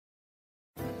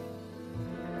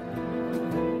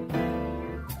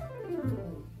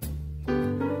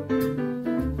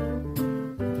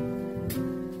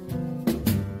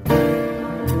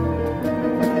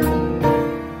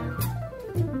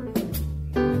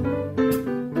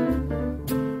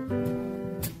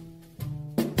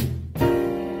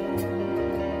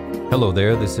Hello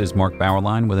there, this is Mark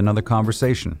Bauerlein with another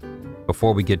conversation.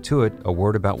 Before we get to it, a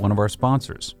word about one of our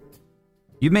sponsors.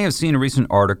 You may have seen a recent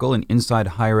article in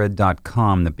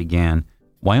InsideHigherEd.com that began,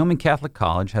 Wyoming Catholic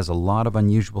College has a lot of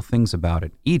unusual things about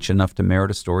it, each enough to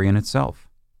merit a story in itself.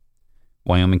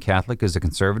 Wyoming Catholic is a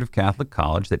conservative Catholic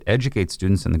college that educates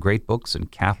students in the great books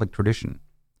and Catholic tradition.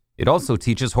 It also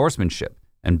teaches horsemanship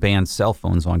and bans cell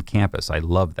phones on campus. I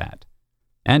love that.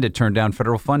 And it turned down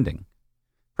federal funding.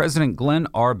 President Glenn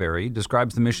Arbery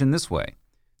describes the mission this way.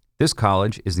 This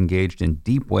college is engaged in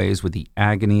deep ways with the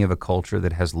agony of a culture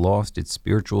that has lost its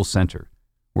spiritual center.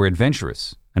 We're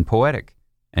adventurous and poetic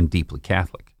and deeply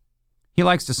Catholic. He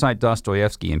likes to cite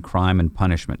Dostoevsky in Crime and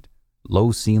Punishment.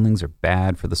 Low ceilings are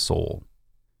bad for the soul.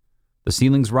 The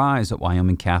ceilings rise at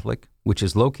Wyoming Catholic, which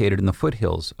is located in the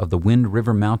foothills of the Wind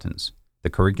River Mountains. The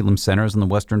curriculum centers on the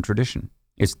Western tradition.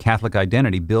 Its Catholic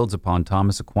identity builds upon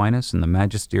Thomas Aquinas and the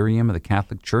magisterium of the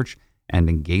Catholic Church and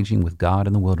engaging with God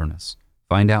in the wilderness.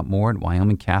 Find out more at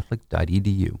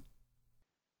wyomingcatholic.edu.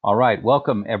 All right,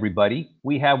 welcome everybody.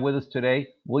 We have with us today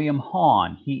William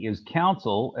Haun. He is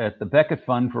counsel at the Becket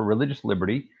Fund for Religious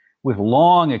Liberty with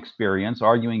long experience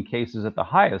arguing cases at the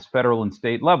highest federal and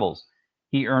state levels.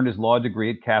 He earned his law degree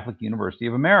at Catholic University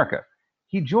of America.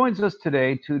 He joins us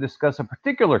today to discuss a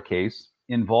particular case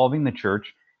involving the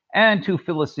church and to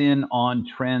fill us in on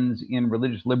trends in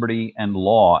religious liberty and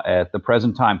law at the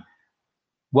present time.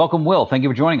 Welcome, Will. Thank you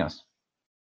for joining us.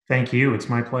 Thank you. It's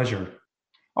my pleasure.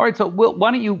 All right. So, Will,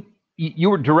 why don't you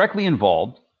were directly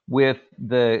involved with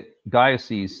the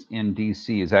diocese in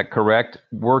D.C., is that correct?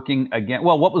 Working again.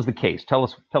 Well, what was the case? Tell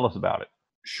us about it.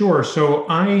 Sure. So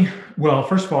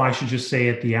first of all, I should just say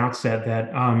at the outset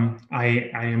that I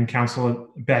am counsel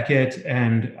at Becket,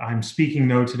 and I'm speaking,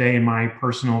 though, today in my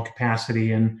personal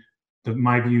capacity, and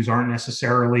my views aren't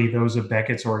necessarily those of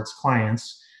Becket's or its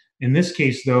clients. In this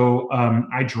case, though,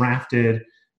 I drafted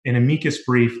an amicus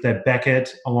brief that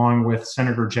Becket, along with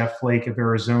Senator Jeff Flake of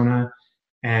Arizona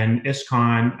and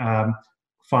ISKCON,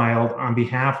 filed on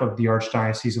behalf of the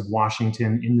Archdiocese of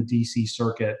Washington in the D.C.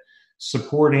 Circuit,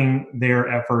 supporting their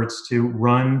efforts to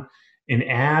run an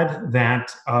ad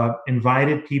that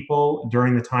invited people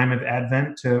during the time of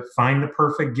Advent to find the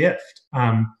perfect gift.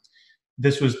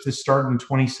 This started in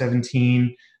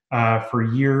 2017. For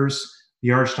years, the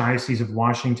Archdiocese of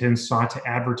Washington sought to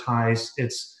advertise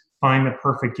its Find the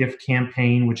Perfect Gift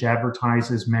campaign, which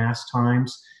advertises Mass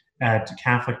times at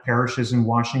Catholic parishes in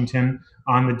Washington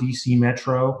on the DC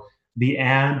Metro. The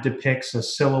ad depicts a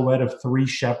silhouette of three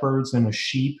shepherds and a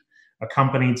sheep,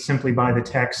 accompanied simply by the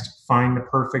text, Find the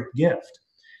Perfect Gift.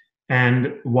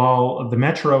 And while the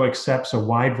Metro accepts a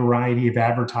wide variety of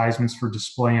advertisements for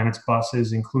display on its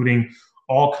buses, including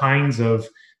all kinds of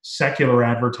secular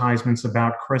advertisements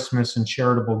about Christmas and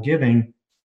charitable giving,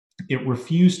 it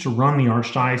refused to run the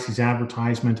Archdiocese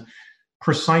advertisement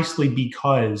precisely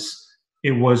because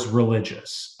it was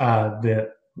religious. The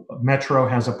Metro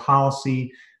has a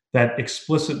policy that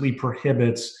explicitly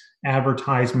prohibits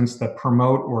advertisements that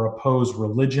promote or oppose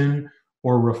religion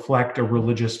or reflect a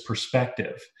religious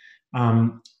perspective.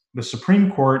 The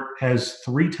Supreme Court has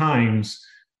 3 times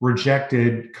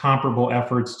rejected comparable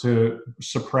efforts to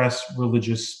suppress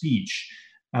religious speech.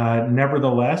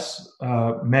 Nevertheless,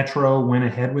 Metro went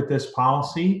ahead with this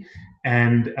policy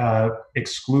and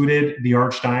excluded the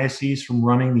Archdiocese from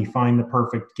running the Find the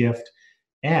Perfect Gift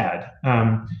ad.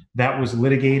 That was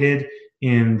litigated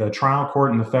in the trial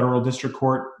court in the federal district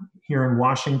court here in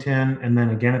Washington, and then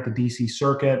again at the DC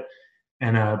Circuit.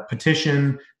 And a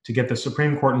petition to get the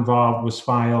Supreme Court involved was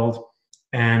filed.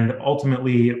 And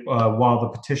ultimately, while the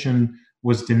petition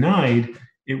was denied,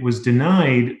 it was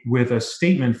denied with a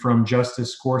statement from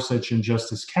Justice Gorsuch and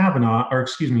Justice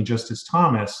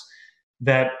Thomas,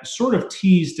 that sort of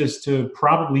teased as to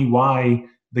probably why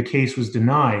the case was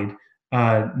denied,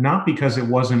 not because it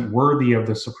wasn't worthy of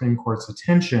the Supreme Court's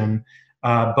attention,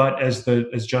 but as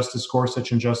Justice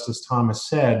Gorsuch and Justice Thomas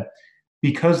said,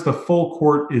 because the full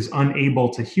court is unable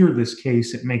to hear this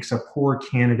case, it makes a poor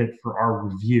candidate for our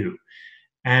review.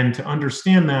 And to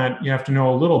understand that, you have to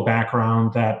know a little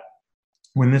background that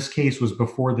when this case was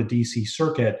before the DC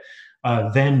Circuit,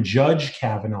 then Judge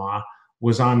Kavanaugh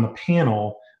was on the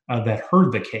panel that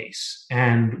heard the case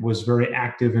and was very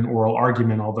active in oral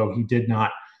argument, although he did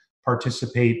not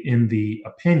participate in the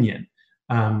opinion.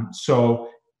 So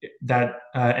that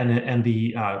and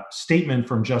the statement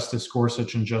from Justice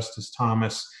Gorsuch and Justice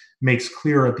Thomas makes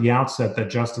clear at the outset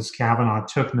that Justice Kavanaugh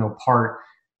took no part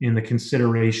in the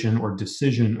consideration or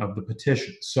decision of the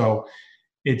petition. So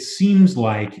it seems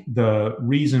like the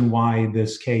reason why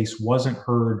this case wasn't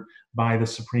heard by the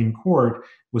Supreme Court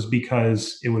was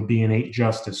because it would be an 8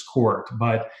 justice court.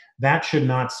 But that should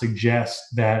not suggest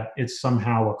that it's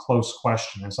somehow a close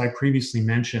question. As I previously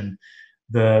mentioned,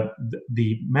 the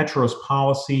Metro's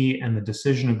policy and the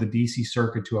decision of the DC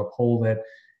Circuit to uphold it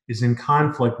is in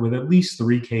conflict with at least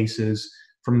 3 cases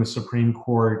from the Supreme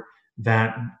Court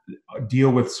that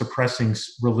deal with suppressing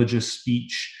religious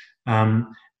speech.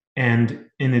 And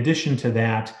in addition to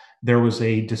that, there was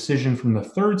a decision from the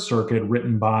Third Circuit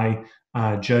written by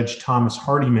Judge Thomas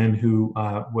Hardiman, who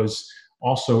was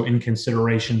also in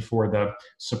consideration for the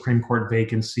Supreme Court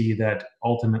vacancy that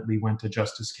ultimately went to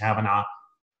Justice Kavanaugh,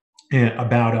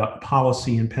 about a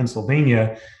policy in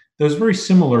Pennsylvania that was very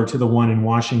similar to the one in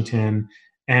Washington.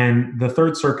 And the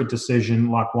Third Circuit decision,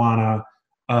 Lackawanna,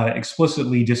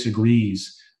 explicitly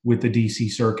disagrees with the DC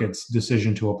Circuit's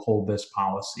decision to uphold this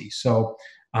policy. So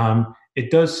it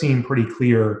does seem pretty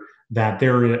clear that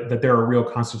there are real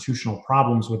constitutional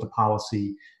problems with the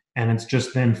policy, and it's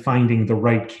just then finding the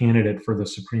right candidate for the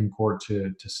Supreme Court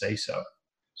to say so.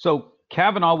 So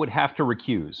Kavanaugh would have to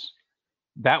recuse.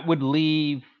 That would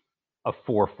leave a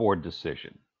 4-4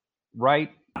 decision,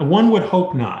 right? One would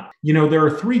hope not. There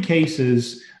are 3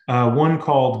 cases, one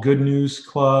called Good News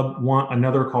Club,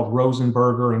 another called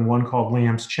Rosenberger, and one called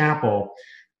Lamb's Chapel,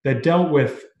 that dealt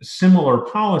with similar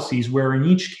policies where in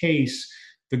each case,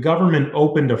 the government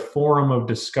opened a forum of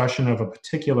discussion of a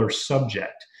particular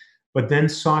subject, but then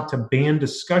sought to ban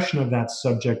discussion of that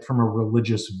subject from a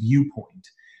religious viewpoint.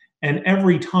 And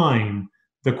every time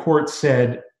the court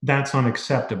said that's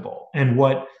unacceptable. And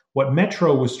what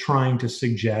Metro was trying to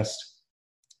suggest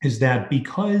is that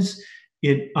because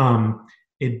it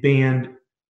banned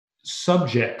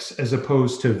subjects as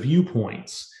opposed to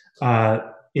viewpoints,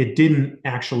 it didn't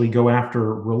actually go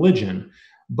after religion.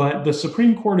 But the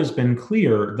Supreme Court has been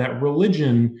clear that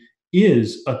religion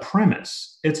is a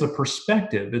premise, it's a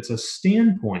perspective, it's a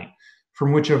standpoint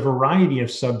from which a variety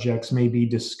of subjects may be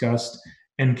discussed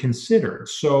and considered.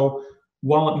 So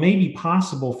while it may be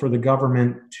possible for the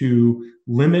government to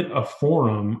limit a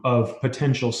forum of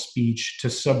potential speech to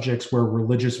subjects where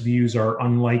religious views are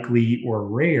unlikely or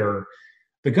rare,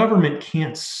 the government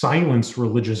can't silence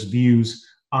religious views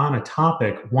on a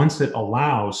topic once it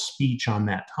allows speech on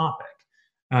that topic.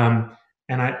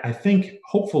 And I think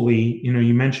hopefully,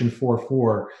 you mentioned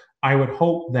 4-4. I would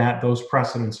hope that those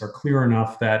precedents are clear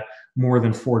enough that more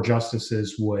than 4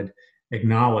 justices would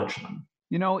acknowledge them.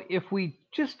 If we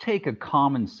just take a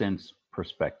common sense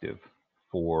perspective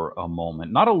for a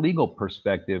moment, not a legal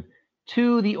perspective,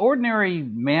 to the ordinary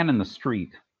man in the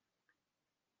street,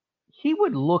 he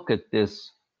would look at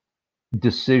this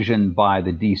decision by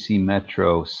the DC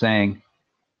Metro saying,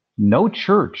 no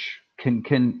church can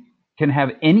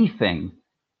have anything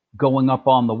going up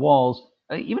on the walls,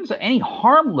 even any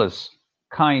harmless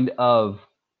kind of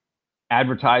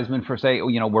advertisement for, say,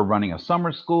 we're running a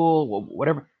summer school,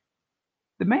 whatever.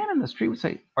 The man in the street would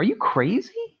say, are you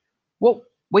crazy? Well,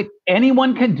 wait,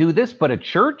 anyone can do this but a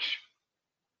church?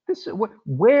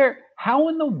 How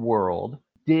in the world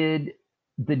did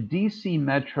the DC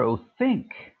Metro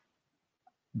think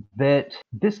that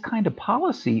this kind of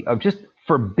policy of just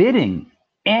forbidding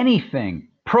anything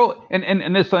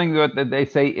and this thing that they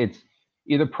say it's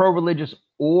either pro-religious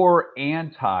or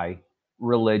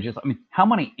anti-religious. I mean, how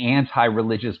many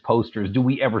anti-religious posters do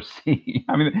we ever see?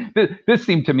 I mean, this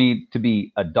seemed to me to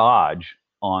be a dodge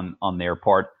on their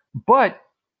part. But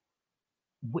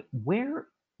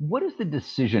what is the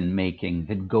decision making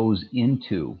that goes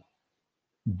into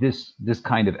this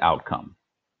kind of outcome?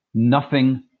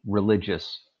 Nothing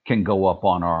religious can go up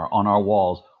on our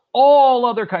walls. All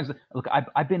other kinds of look.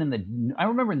 I've been I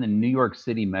remember in the New York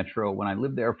City Metro when I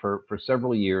lived there for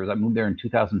several years. I moved there in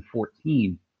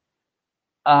 2014.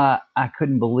 I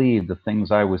couldn't believe the things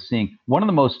I was seeing. One of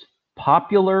the most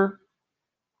popular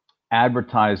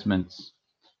advertisements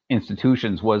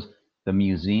institutions was the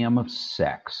Museum of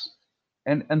Sex.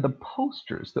 And the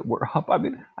posters that were up, I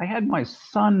mean, I had my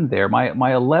son there,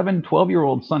 my 11,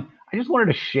 12-year-old son. I just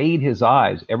wanted to shade his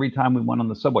eyes every time we went on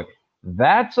the subway.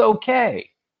 That's okay.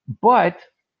 But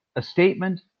a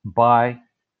statement by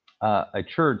a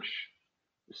church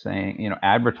saying,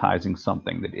 advertising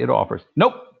something that it offers,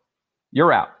 nope,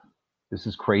 you're out. This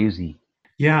is crazy.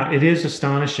 Yeah, it is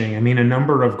astonishing. I mean, a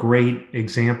number of great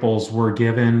examples were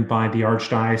given by the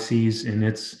Archdiocese in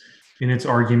its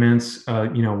arguments.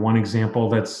 One example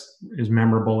that's is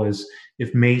memorable is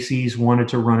if Macy's wanted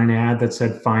to run an ad that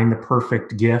said "Find the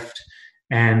perfect gift"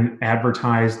 and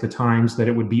advertise the times that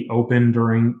it would be open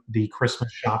during the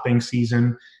Christmas shopping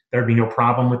season, there'd be no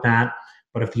problem with that.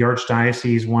 But if the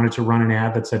archdiocese wanted to run an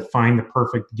ad that said, find the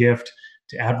perfect gift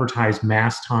to advertise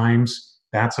Mass times,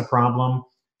 that's a problem.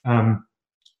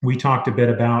 We talked a bit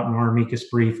about in our amicus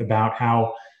brief about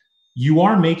how you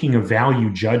are making a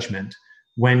value judgment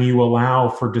when you allow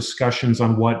for discussions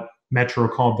on what Metro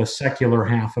called the secular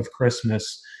half of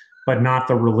Christmas, but not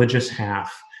the religious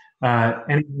half.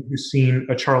 Anyone who's seen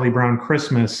A Charlie Brown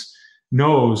Christmas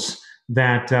knows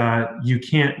that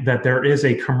that there is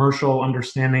a commercial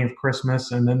understanding of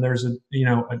Christmas, and then there's a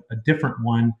different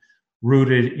one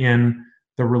rooted in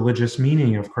the religious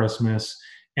meaning of Christmas.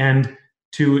 And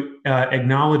to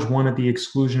acknowledge one at the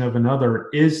exclusion of another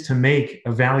is to make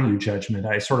a value judgment.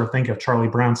 I sort of think of Charlie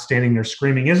Brown standing there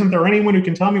screaming, "Isn't there anyone who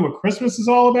can tell me what Christmas is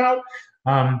all about?"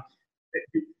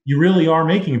 You really are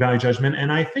making a value judgment.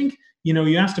 And I think,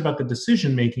 you asked about the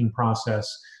decision-making process.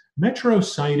 Metro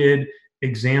cited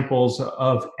examples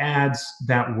of ads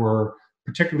that were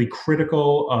particularly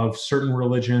critical of certain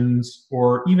religions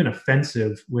or even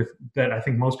offensive that I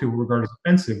think most people regard as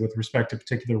offensive with respect to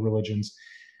particular religions.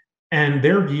 And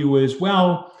their view is,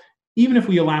 well, even if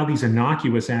we allow these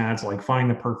innocuous ads like find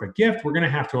the perfect gift, we're going to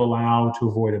have to allow, to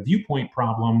avoid a viewpoint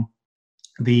problem,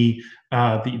 the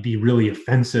really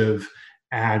offensive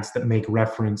ads that make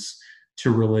reference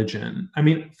to religion. I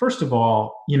mean, first of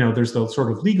all, there's the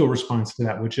sort of legal response to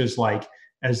that, which is like,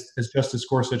 as Justice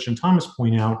Gorsuch and Thomas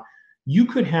point out, you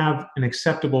could have an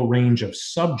acceptable range of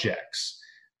subjects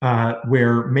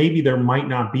where maybe there might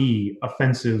not be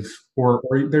offensive or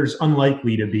there's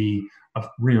unlikely to be a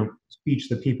speech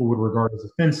that people would regard as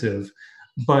offensive.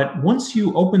 But once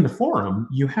you open the forum,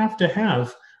 you have to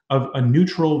have a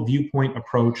neutral viewpoint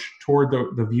approach toward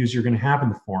the views you're going to have in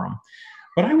the forum.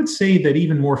 But I would say that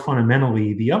even more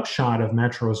fundamentally, the upshot of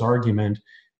Metro's argument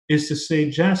is to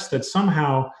suggest that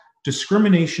somehow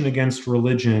discrimination against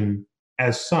religion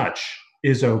as such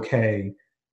is okay.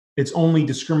 It's only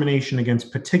discrimination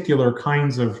against particular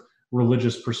kinds of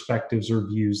religious perspectives or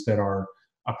views that are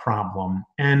a problem.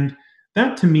 And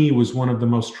that to me was one of the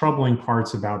most troubling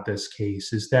parts about this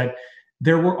case, is that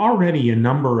there were already a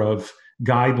number of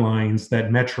guidelines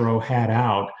that Metro had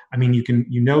out. I mean,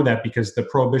 you know that because the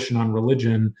prohibition on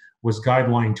religion was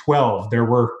guideline 12. There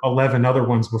were 11 other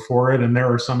ones before it, and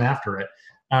there are some after it,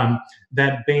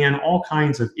 that ban all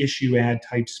kinds of issue ad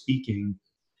type speaking.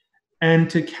 And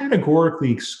to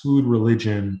categorically exclude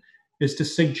religion is to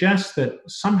suggest that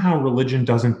somehow religion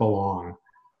doesn't belong,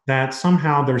 that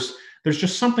somehow there's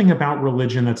just something about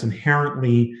religion that's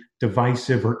inherently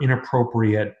divisive or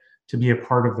inappropriate to be a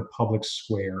part of the public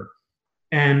square.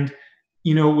 And,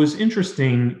 it was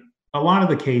interesting. A lot of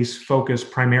the case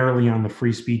focused primarily on the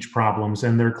free speech problems,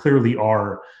 and there clearly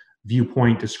are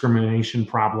viewpoint discrimination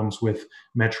problems with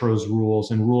Metro's rules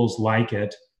and rules like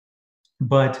it.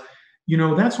 But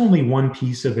that's only one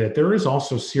piece of it. There is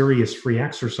also serious free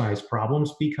exercise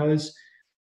problems because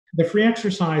the free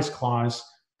exercise clause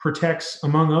protects,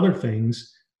 among other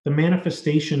things, the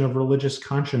manifestation of religious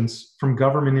conscience from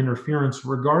government interference,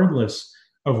 regardless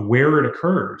of where it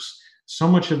occurs. So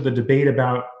much of the debate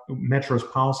about Metro's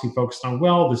policy focused on,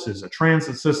 well, this is a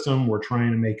transit system, we're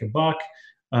trying to make a buck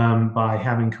by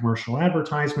having commercial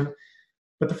advertisement.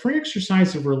 But the free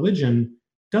exercise of religion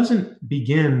doesn't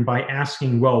begin by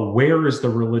asking, well, where is the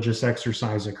religious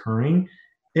exercise occurring?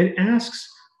 It asks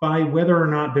by whether or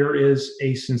not there is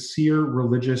a sincere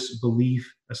religious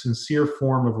belief, a sincere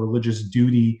form of religious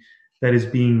duty that is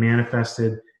being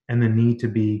manifested and the need to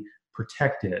be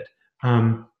protected.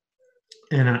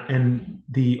 And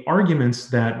the arguments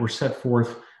that were set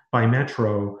forth by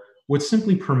Metro would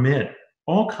simply permit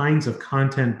all kinds of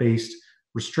content-based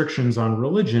restrictions on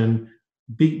religion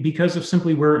because of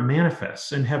simply where it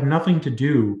manifests, and have nothing to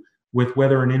do with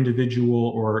whether an individual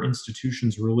or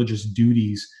institution's religious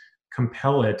duties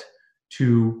compel it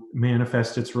to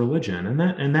manifest its religion.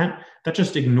 And that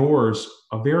just ignores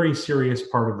a very serious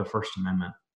part of the First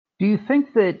Amendment. Do you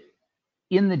think that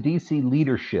in the DC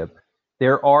leadership,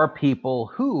 there are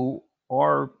people who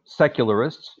are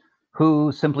secularists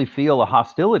who simply feel a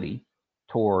hostility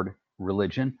toward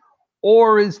religion?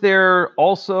 Or is there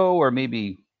also, or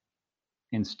maybe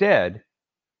instead,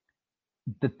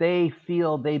 that they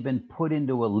feel they've been put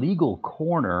into a legal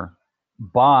corner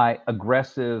by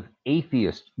aggressive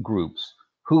atheist groups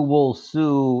who will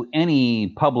sue any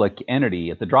public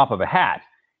entity at the drop of a hat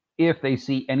if they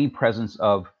see any presence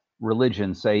of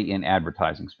religion, say, in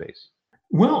advertising space?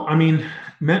 Well, I mean,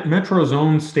 Metro's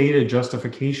own stated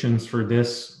justifications for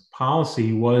this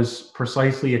policy was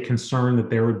precisely a concern that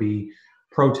there would be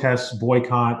protests,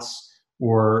 boycotts,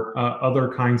 or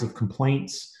other kinds of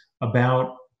complaints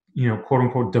about, quote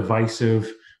unquote,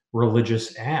 divisive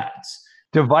religious ads.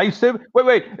 Divisive?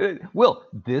 Wait. Will,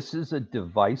 this is a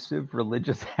divisive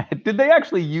religious ad. Did they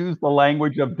actually use the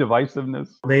language of divisiveness?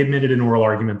 They admitted in oral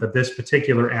argument that this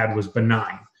particular ad was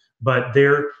benign, but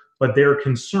their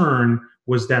concern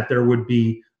was that there would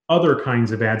be other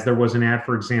kinds of ads. There was an ad,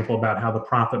 for example, about how the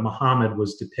Prophet Muhammad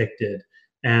was depicted,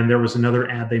 and there was another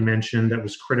ad they mentioned that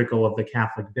was critical of the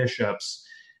Catholic bishops,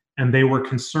 and they were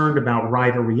concerned about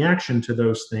right or reaction to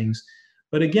those things.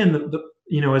 But again,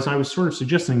 as I was sort of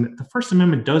suggesting, that the First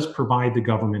Amendment does provide the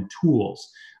government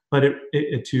tools, but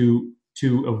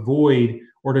to avoid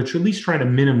or to at least try to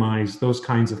minimize those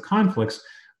kinds of conflicts.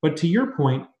 But to your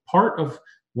point, part of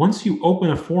once you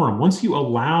open a forum, once you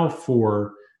allow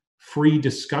for free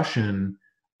discussion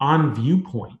on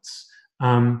viewpoints,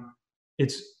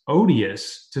 it's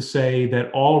odious to say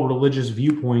that all religious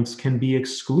viewpoints can be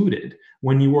excluded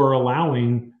when you are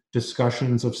allowing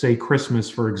discussions of, say, Christmas,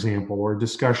 for example, or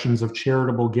discussions of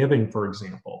charitable giving, for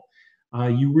example.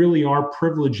 You really are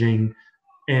privileging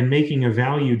and making a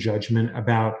value judgment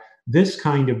about this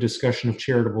kind of discussion of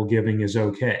charitable giving is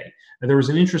okay. There was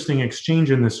an interesting exchange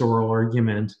in this oral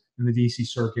argument in the DC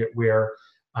Circuit where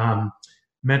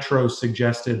Metro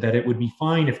suggested that it would be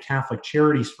fine if Catholic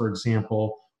Charities, for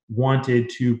example, wanted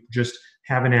to just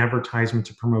have an advertisement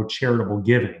to promote charitable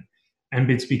giving. And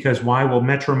it's because why? Well,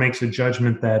 Metro makes a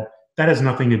judgment that has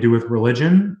nothing to do with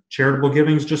religion. Charitable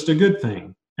giving is just a good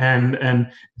thing. And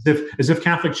as if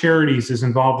Catholic Charities is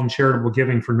involved in charitable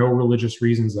giving for no religious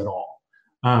reasons at all.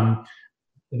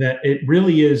 That it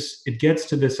really is, it gets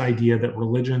to this idea that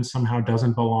religion somehow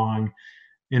doesn't belong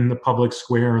in the public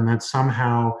square, and that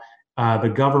somehow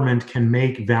the government can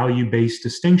make value-based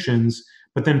distinctions,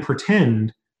 but then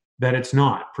pretend that it's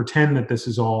not, pretend that this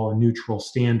is all a neutral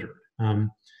standard.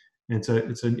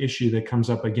 It's an issue that comes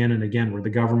up again and again, where the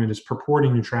government is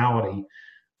purporting neutrality,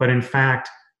 but in fact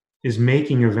is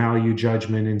making a value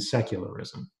judgment in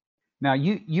secularism. Now,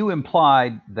 you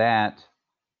implied that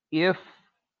if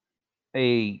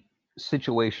a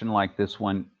situation like this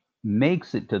one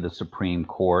makes it to the Supreme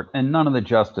Court and none of the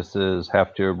justices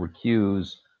have to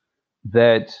recuse,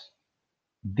 that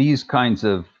these kinds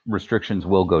of restrictions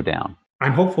will go down.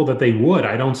 I'm hopeful that they would.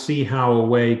 I don't see how a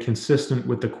way consistent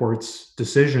with the court's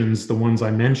decisions, the ones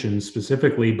I mentioned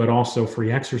specifically, but also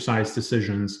free exercise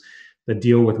decisions that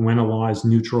deal with when a law is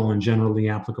neutral and generally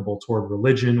applicable toward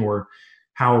religion, or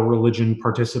how a religion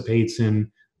participates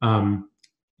in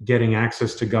getting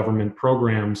access to government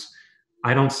programs.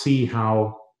 I don't see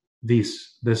how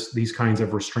these kinds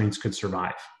of restraints could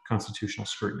survive constitutional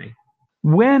scrutiny.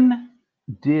 When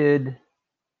did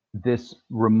the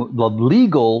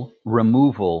legal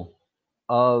removal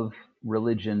of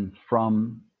religion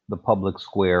from the public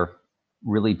square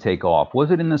really take off?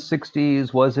 Was it in the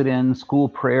 60s? Was it in school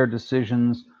prayer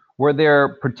decisions? Were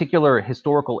there particular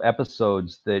historical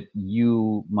episodes that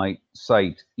you might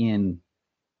cite in,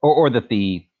 or that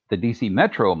the DC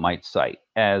Metro might cite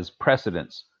as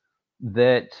precedents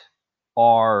that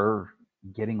are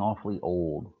getting awfully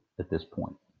old at this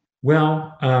point?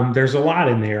 Well, there's a lot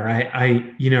in there.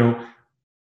 I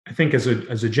think as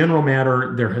a general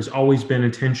matter, there has always been a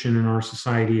tension in our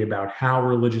society about how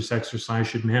religious exercise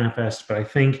should manifest. But I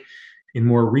think in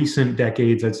more recent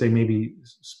decades, I'd say maybe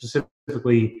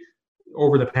specifically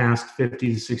over the past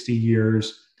 50 to 60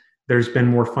 years, there's been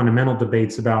more fundamental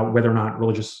debates about whether or not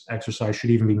religious exercise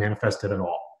should even be manifested at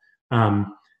all. And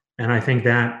I think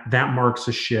that marks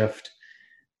a shift.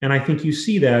 And I think you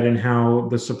see that in how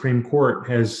the Supreme Court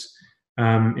has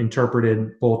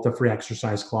interpreted both the Free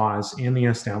Exercise Clause and the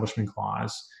Establishment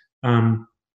Clause. And,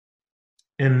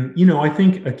 I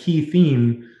think a key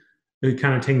theme,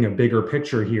 kind of taking a bigger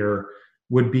picture here,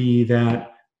 would be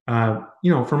that,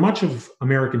 for much of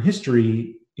American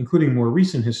history, including more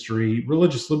recent history,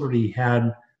 religious liberty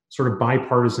had sort of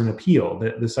bipartisan appeal.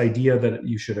 That this idea that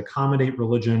you should accommodate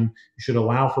religion, you should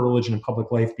allow for religion in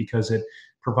public life because it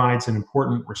provides an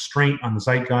important restraint on the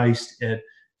zeitgeist. It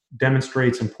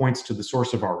demonstrates and points to the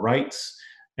source of our rights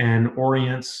and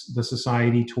orients the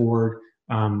society toward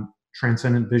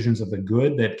transcendent visions of the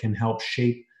good that can help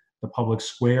shape the public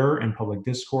square and public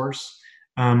discourse.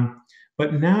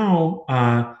 But now,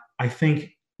 I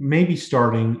think maybe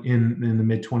starting in the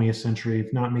mid 20th century,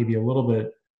 if not maybe a little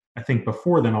bit, I think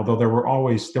before then, although there were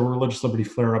religious liberty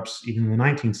flare-ups even in the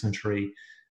 19th century,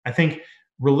 I think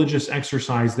religious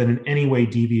exercise that in any way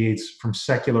deviates from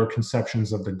secular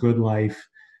conceptions of the good life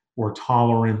or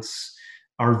tolerance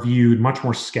are viewed much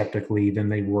more skeptically than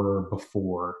they were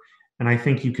before. And I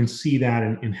think you can see that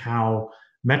in how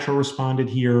Metro responded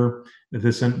here,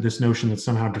 this notion that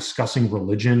somehow discussing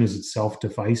religion is itself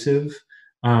divisive,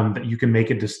 that you can make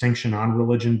a distinction on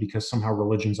religion because somehow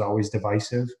religion is always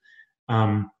divisive.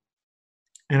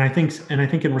 and I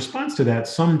think in response to that,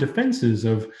 some defenses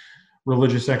of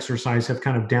religious exercise have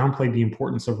kind of downplayed the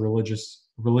importance of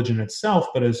religion itself,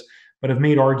 but have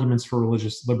made arguments for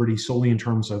religious liberty solely in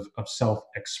terms of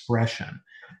self-expression,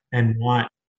 and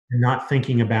not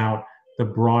thinking about the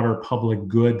broader public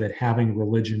good that having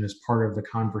religion as part of the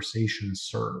conversation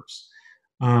serves.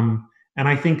 And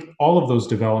I think all of those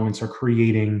developments are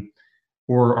creating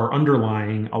or are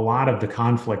underlying a lot of the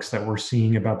conflicts that we're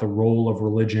seeing about the role of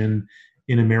religion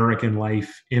in American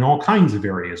life in all kinds of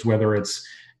areas, whether it's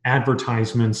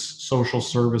advertisements, social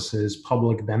services,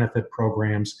 public benefit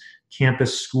programs,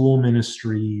 campus school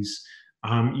ministries.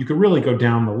 You could really go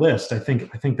down the list. I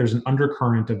think there's an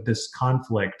undercurrent of this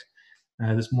conflict,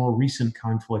 this more recent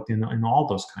conflict in all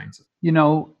those kinds of. You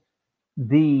know,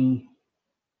 the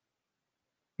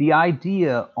the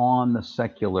idea on the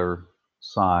secular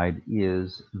side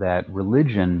is that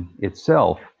religion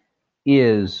itself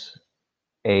is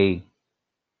a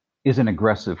is an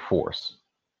aggressive force.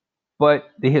 But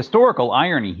the historical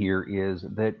irony here is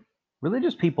that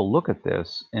religious people look at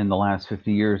this in the last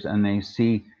 50 years and they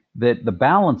see that the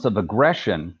balance of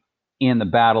aggression in the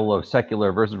battle of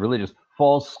secular versus religious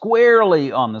falls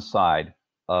squarely on the side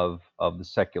of the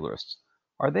secularists.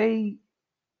 Are they,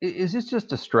 is this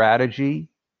just a strategy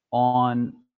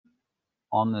on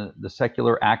the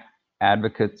secular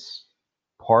advocates'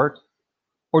 part?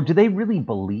 Or do they really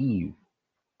believe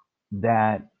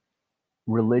that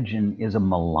religion is a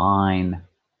malign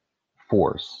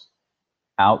force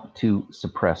out to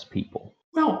suppress people?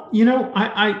 Well,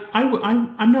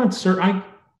 I'm not certain.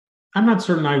 I'm not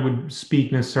certain I would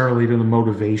speak necessarily to the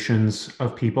motivations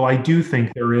of people. I do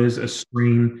think there is a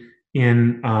strain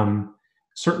in,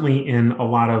 certainly in a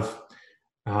lot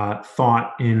of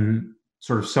thought in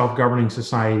sort of self-governing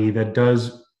society that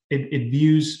it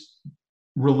views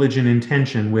religion in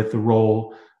tension with the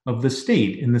role of the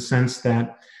state, in the sense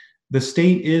that the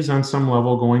state is on some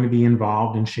level going to be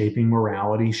involved in shaping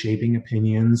morality, shaping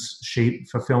opinions,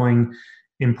 fulfilling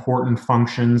important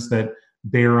functions that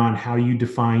bear on how you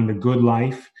define the good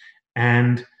life.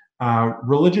 And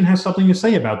religion has something to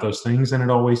say about those things, and it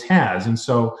always has. And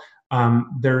so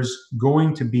there's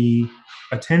going to be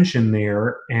a tension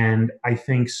there. And I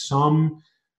think some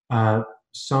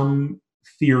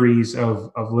theories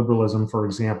of liberalism, for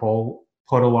example,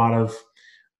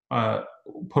 uh,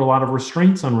 put a lot of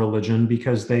restraints on religion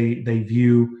because they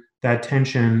view that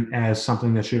tension as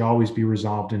something that should always be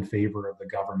resolved in favor of the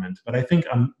government. But I think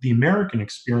the American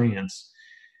experience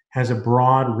has a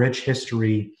broad, rich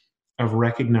history of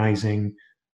recognizing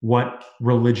what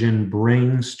religion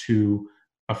brings to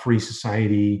a free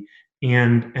society,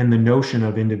 and the notion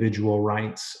of individual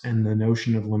rights and the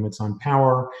notion of limits on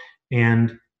power,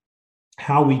 and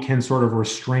how we can sort of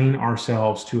restrain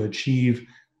ourselves to achieve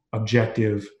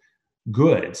objective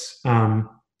goods.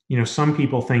 Some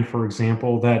people think, for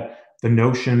example, that the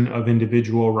notion of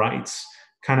individual rights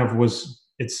kind of was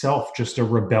itself just a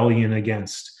rebellion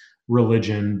against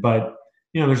religion. But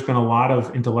there's been a lot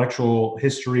of intellectual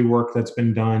history work that's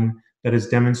been done that has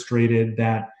demonstrated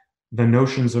that the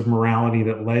notions of morality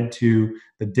that led to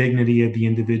the dignity of the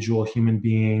individual human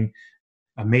being,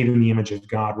 made in the image of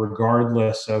God,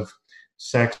 regardless of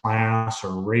sex, class,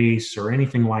 or race, or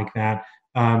anything like that,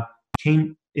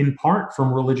 came in part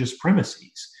from religious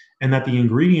premises, and that the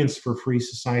ingredients for free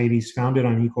societies founded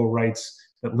on equal rights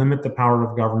that limit the power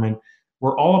of government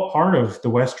were all a part of the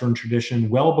Western tradition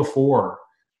well before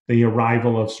the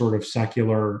arrival of sort of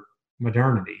secular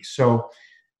modernity. So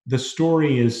the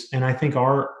story is, and I think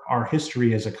our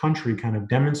history as a country kind of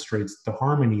demonstrates the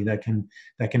harmony that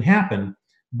can happen,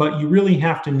 but you really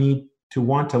have to need to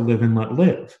want to live and let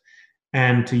live.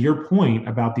 And to your point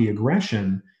about the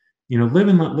aggression, live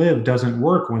and let live doesn't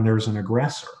work when there's an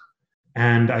aggressor.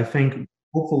 And I think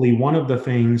hopefully one of the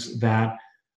things that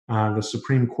the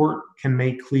Supreme Court can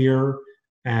make clear,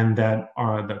 and that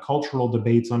the cultural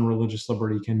debates on religious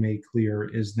liberty can make clear,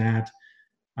 is that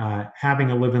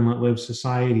having a live and let live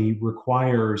society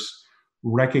requires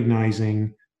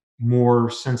recognizing more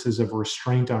senses of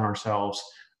restraint on ourselves,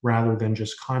 rather than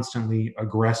just constantly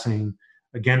aggressing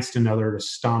against another to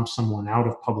stomp someone out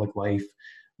of public life,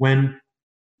 when,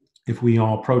 if we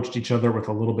all approached each other with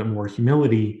a little bit more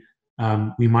humility,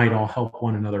 we might all help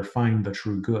one another find the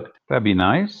true good. That'd be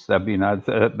nice. That'd be nice.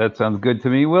 That sounds good to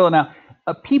me. Well, now,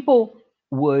 people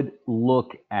would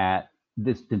look at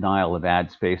this denial of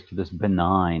ad space, to this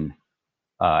benign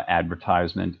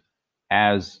advertisement,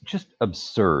 as just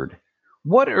absurd.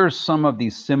 What are some of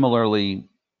these similarly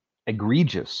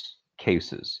egregious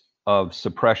cases of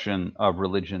suppression of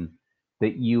religion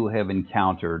that you have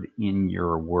encountered in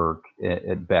your work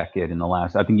at Beckett in the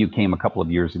last? I think you came a couple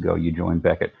of years ago. You joined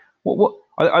Beckett.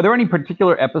 Are there any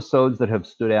particular episodes that have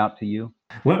stood out to you?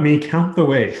 Let me count the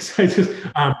ways.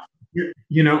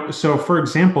 So for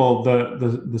example,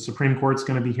 the Supreme Court's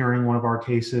going to be hearing one of our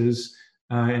cases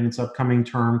in its upcoming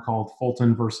term called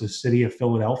Fulton versus City of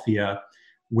Philadelphia,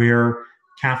 where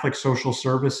Catholic Social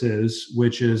Services,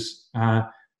 which is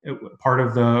part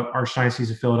of the Archdiocese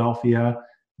of Philadelphia,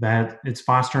 that its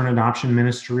foster and adoption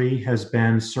ministry has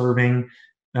been serving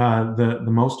the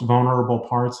most vulnerable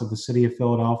parts of the city of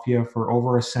Philadelphia for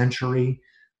over a century,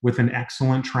 with an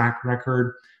excellent track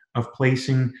record of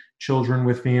placing children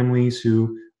with families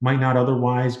who might not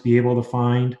otherwise be able to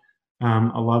find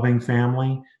a loving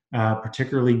family,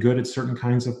 particularly good at certain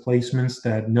kinds of placements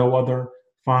that no other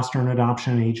foster and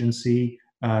adoption agency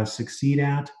succeed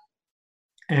at,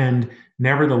 and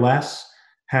nevertheless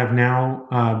have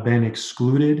now been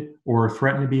excluded or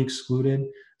threatened to be excluded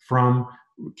from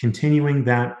continuing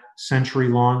that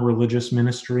century-long religious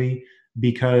ministry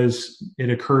because it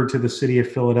occurred to the city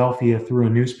of Philadelphia through a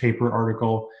newspaper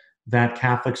article that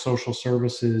Catholic Social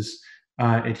Services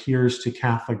adheres to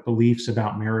Catholic beliefs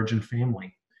about marriage and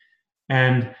family.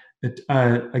 And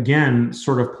again,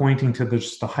 sort of pointing to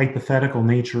just the hypothetical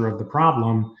nature of the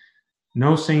problem,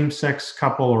 no same-sex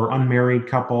couple or unmarried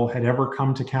couple had ever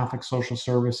come to Catholic Social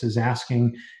Services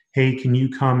asking, hey, can you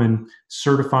come and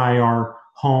certify our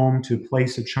home to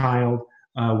place a child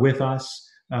with us?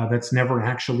 That's never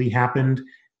actually happened.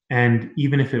 And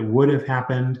even if it would have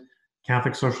happened,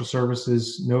 Catholic Social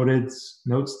Services notes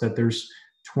that there's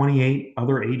 28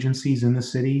 other agencies in the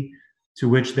city to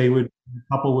which the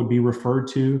couple would be referred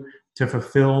to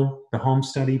fulfill the home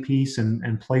study piece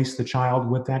and place the child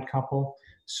with that couple.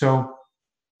 So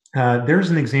there's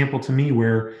an example to me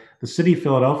where the city of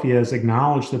Philadelphia has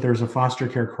acknowledged that there's a foster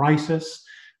care crisis,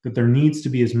 that there needs to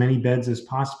be as many beds as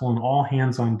possible and all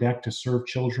hands on deck to serve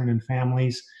children and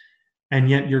families. And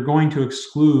yet you're going to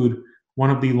exclude one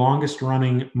of the longest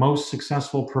running, most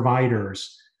successful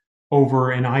providers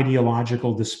over an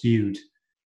ideological dispute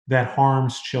that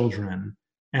harms children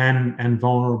and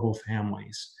vulnerable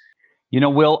families.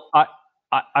 Will,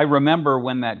 I remember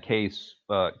when that case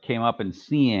came up and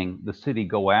seeing the city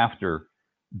go after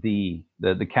the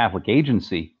Catholic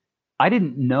agency. I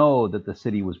didn't know that the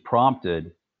city was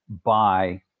prompted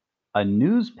by a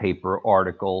newspaper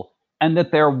article and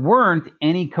that there weren't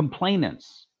any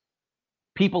complainants,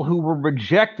 people who were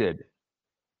rejected.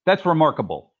 That's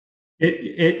remarkable.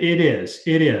 It is.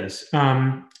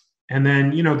 And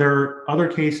then, there are other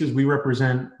cases. We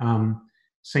represent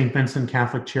St. Vincent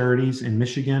Catholic Charities in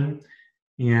Michigan.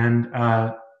 And,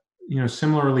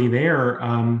 similarly there,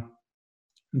 and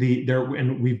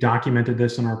we've documented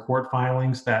this in our court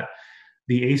filings, that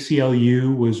the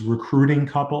ACLU was recruiting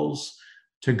couples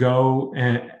to go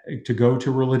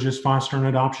to religious foster and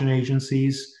adoption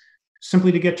agencies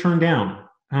simply to get turned down,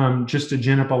 just to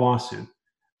gin up a lawsuit.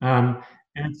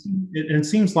 And it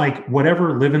seems like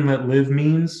whatever live and let live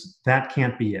means, that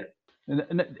can't be it.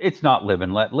 It's not live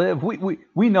and let live.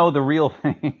 We know the real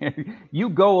thing. You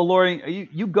go alluring,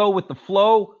 you go with the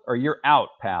flow, or you're out,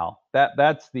 pal.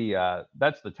 That's the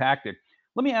tactic.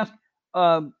 Let me ask,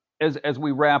 as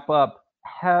we wrap up,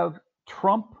 have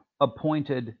Trump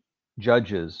appointed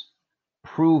judges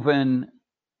proven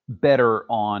better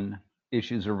on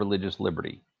issues of religious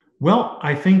liberty? Well,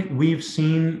 I think we've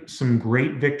seen some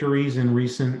great victories in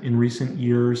recent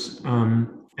years, and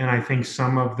I think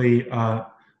some of the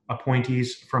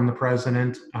appointees from the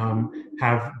president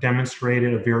have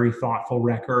demonstrated a very thoughtful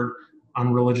record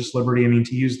on religious liberty. I mean,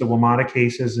 to use the WMATA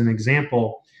case as an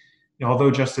example,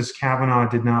 although Justice Kavanaugh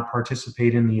did not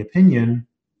participate in the opinion,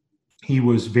 he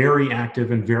was very active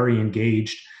and very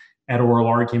engaged at oral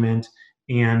argument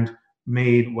and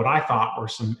made what I thought were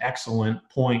some excellent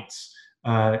points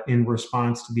in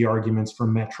response to the arguments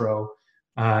from Metro.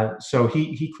 So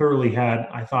he clearly had,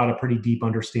 I thought, a pretty deep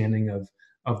understanding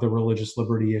of the religious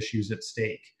liberty issues at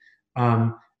stake.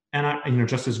 And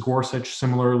Justice Gorsuch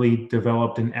similarly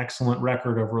developed an excellent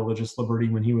record of religious liberty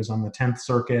when he was on the 10th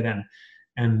Circuit,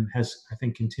 and has, I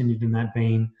think, continued in that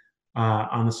vein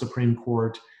on the Supreme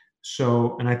Court.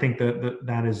 So, and I think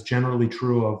that is generally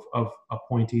true of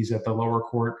appointees at the lower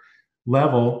court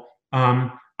level.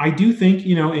 I do think,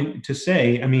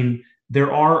 I mean,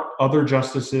 there are other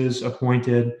justices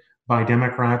appointed by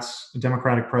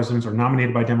Democratic presidents, or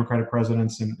nominated by Democratic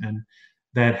presidents, and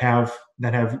that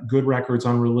have good records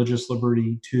on religious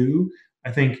liberty too.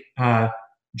 I think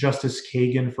Justice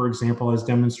Kagan, for example, has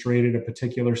demonstrated a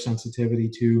particular sensitivity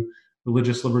to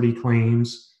religious liberty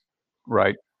claims.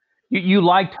 Right. You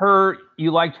liked her.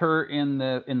 You liked her in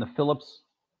the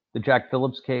Jack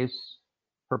Phillips case.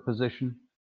 Her position.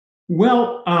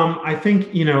 Well, I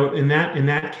think in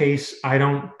that case, I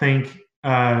don't think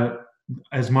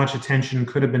as much attention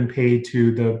could have been paid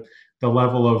to the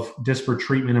level of disparate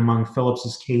treatment among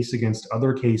Phillips's case against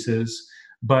other cases.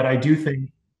 But I do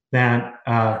think that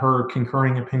her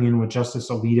concurring opinion with Justice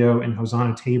Alito and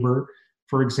Hosanna Tabor,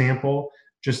 for example,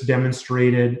 just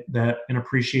demonstrated that an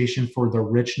appreciation for the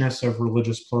richness of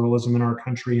religious pluralism in our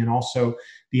country, and also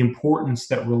the importance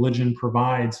that religion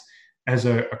provides as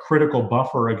a critical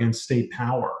buffer against state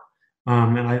power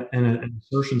and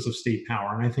assertions of state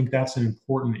power. And I think that's an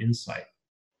important insight.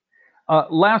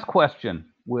 Last question,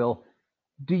 Will.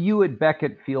 Do you at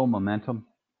Beckett feel momentum?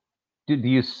 Do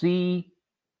you see,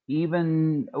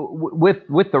 even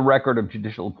with the record of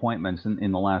judicial appointments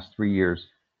in the last 3 years,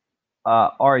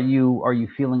 are you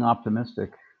feeling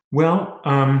optimistic? Well,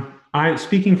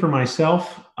 speaking for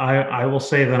myself, I will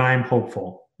say that I am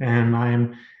hopeful, and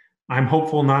I'm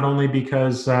hopeful not only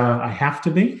because I have to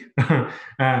be,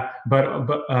 but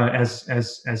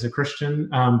as a Christian,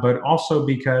 but also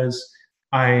because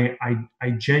I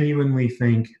genuinely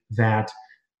think that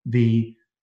the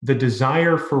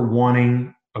desire for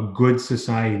wanting a good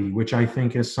society, which I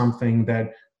think is something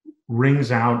that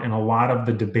rings out in a lot of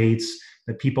the debates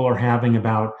that people are having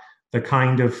about the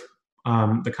kind of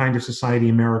society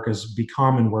America's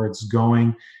become and where it's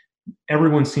going.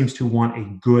 Everyone seems to want a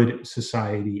good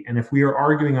society. And if we are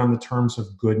arguing on the terms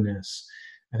of goodness,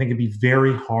 I think it'd be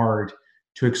very hard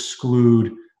to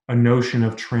exclude a notion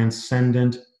of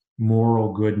transcendent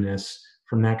moral goodness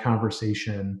from that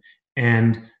conversation,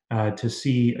 and to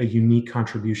see a unique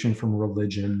contribution from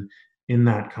religion in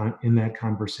that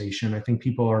conversation. I think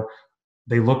people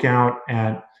they look out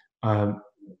at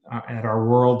our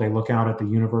world, they look out at the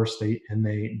universe, they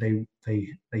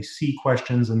see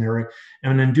questions, and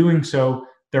in doing so,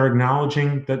 they're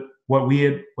acknowledging that what we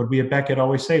at Beckett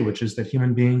always say, which is that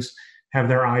human beings have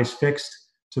their eyes fixed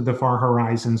to the far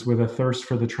horizons with a thirst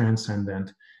for the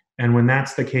transcendent. And when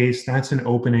that's the case, that's an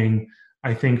opening,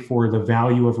 I think, for the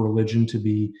value of religion to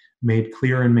be made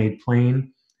clear and made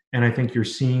plain. And I think you're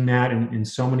seeing that in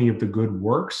so many of the good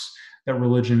works that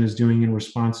religion is doing in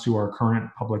response to our current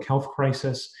public health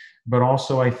crisis. But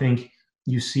also, I think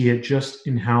you see it just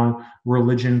in how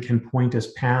religion can point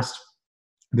us past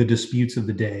the disputes of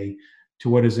the day to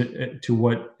what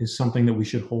is something that we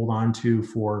should hold on to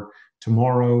for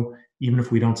tomorrow, even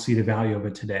if we don't see the value of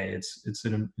it today. It's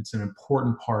an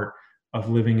important part of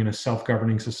living in a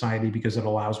self-governing society, because it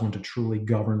allows one to truly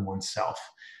govern oneself.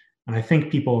 And I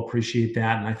think people appreciate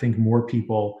that, and I think more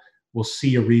people will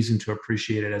see a reason to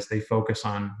appreciate it as they focus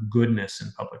on goodness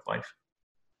in public life.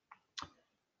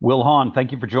 Will Haun,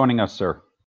 thank you for joining us, sir.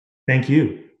 Thank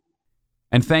you.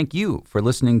 And thank you for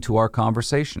listening to our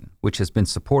conversation, which has been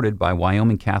supported by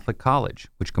Wyoming Catholic College,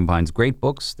 which combines great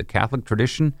books, the Catholic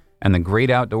tradition, and the great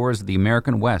outdoors of the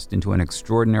American West into an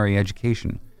extraordinary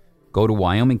education. Go to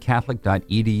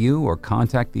wyomingcatholic.edu or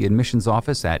contact the admissions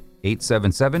office at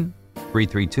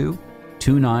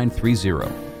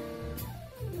 877-332-2930.